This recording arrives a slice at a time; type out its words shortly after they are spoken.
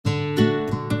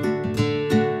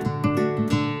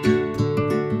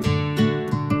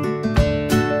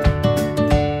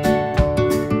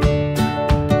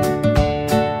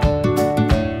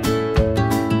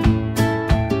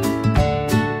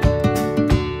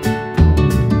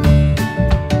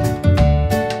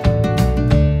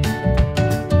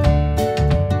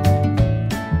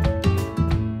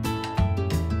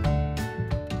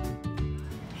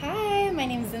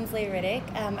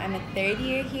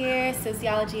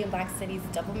Sociology and Black Studies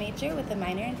double major with a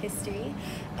minor in history.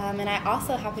 And I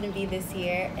also happen to be this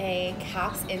year a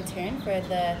CAPS intern for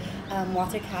the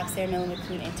Walter Capps Saira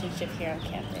McCune internship here on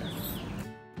campus.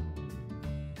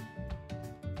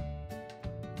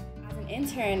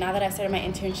 Intern, now that I've started my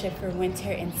internship for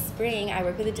winter and spring, I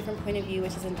work with A Different Point of View,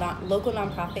 which is a local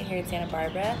nonprofit here in Santa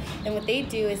Barbara. And what they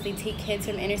do is they take kids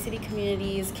from inner city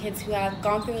communities, kids who have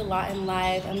gone through a lot in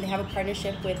life, and they have a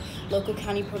partnership with local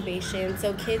county probation.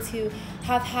 So kids who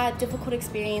have had difficult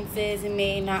experiences and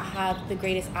may not have the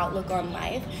greatest outlook on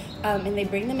life. And they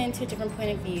bring them into A Different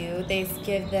Point of View. They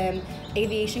give them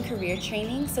aviation career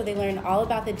training, so they learn all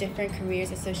about the different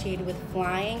careers associated with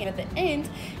flying. And at the end,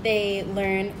 they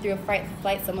learn through a flight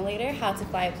simulator how to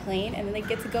fly a plane, and then they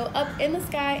get to go up in the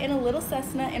sky in a little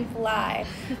Cessna and fly.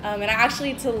 And I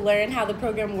actually, to learn how the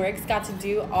program works, got to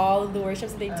do all of the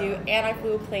workshops that they do, and I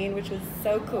flew a plane, which was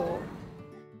so cool.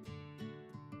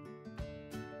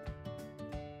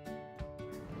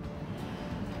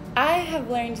 I have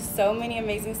learned so many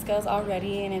amazing skills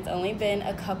already, and it's only been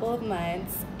a couple of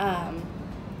months.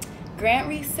 Grant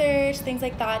research, things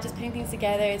like that, just putting things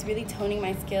together is really toning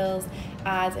my skills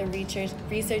as a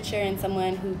researcher and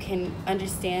someone who can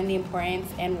understand the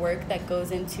importance and work that goes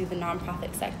into the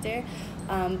nonprofit sector.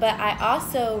 But I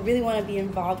also really want to be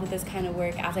involved with this kind of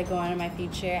work as I go on in my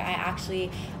future. I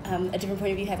actually, A Different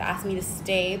Point of View has asked me to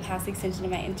stay past the extension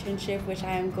of my internship, which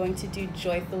I am going to do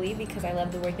joyfully because I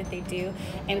love the work that they do.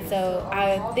 And so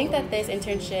I think that this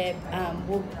internship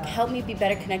will help me be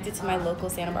better connected to my local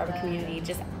Santa Barbara community,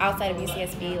 just outside of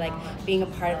UCSB, like being a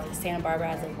part of Santa Barbara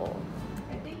as a whole.